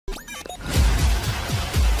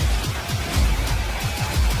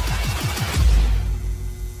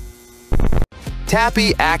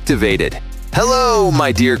Tappy activated. Hello,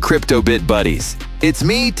 my dear CryptoBit buddies. It's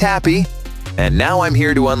me, Tappy, and now I'm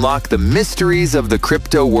here to unlock the mysteries of the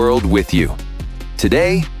crypto world with you.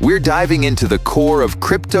 Today, we're diving into the core of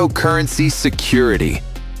cryptocurrency security,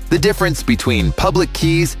 the difference between public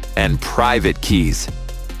keys and private keys.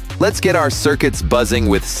 Let's get our circuits buzzing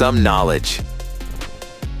with some knowledge.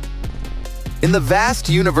 In the vast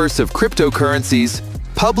universe of cryptocurrencies,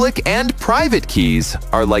 public and private keys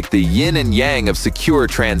are like the yin and yang of secure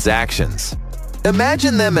transactions.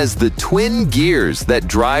 Imagine them as the twin gears that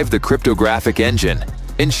drive the cryptographic engine,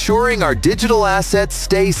 ensuring our digital assets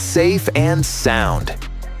stay safe and sound.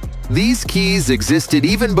 These keys existed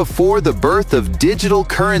even before the birth of digital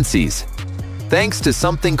currencies, thanks to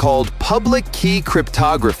something called public key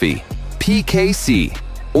cryptography, PKC,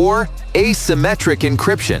 or asymmetric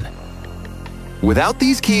encryption. Without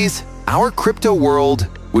these keys, our crypto world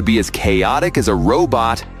would be as chaotic as a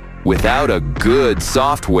robot without a good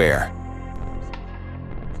software.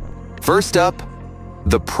 First up,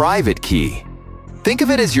 the private key. Think of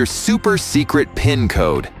it as your super secret PIN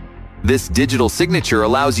code. This digital signature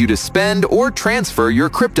allows you to spend or transfer your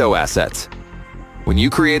crypto assets. When you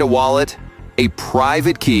create a wallet, a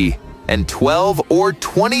private key and 12 or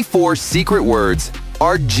 24 secret words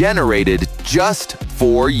are generated just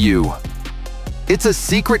for you. It's a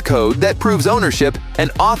secret code that proves ownership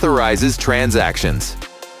and authorizes transactions.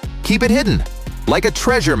 Keep it hidden, like a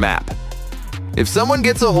treasure map. If someone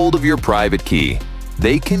gets a hold of your private key,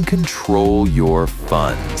 they can control your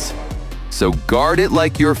funds. So guard it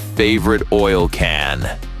like your favorite oil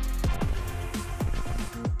can.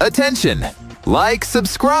 Attention! Like,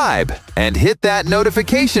 subscribe, and hit that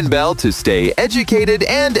notification bell to stay educated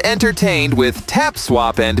and entertained with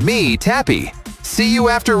TapSwap and me, Tappy. See you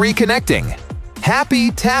after reconnecting. Happy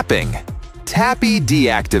tapping. Tappy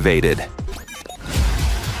deactivated.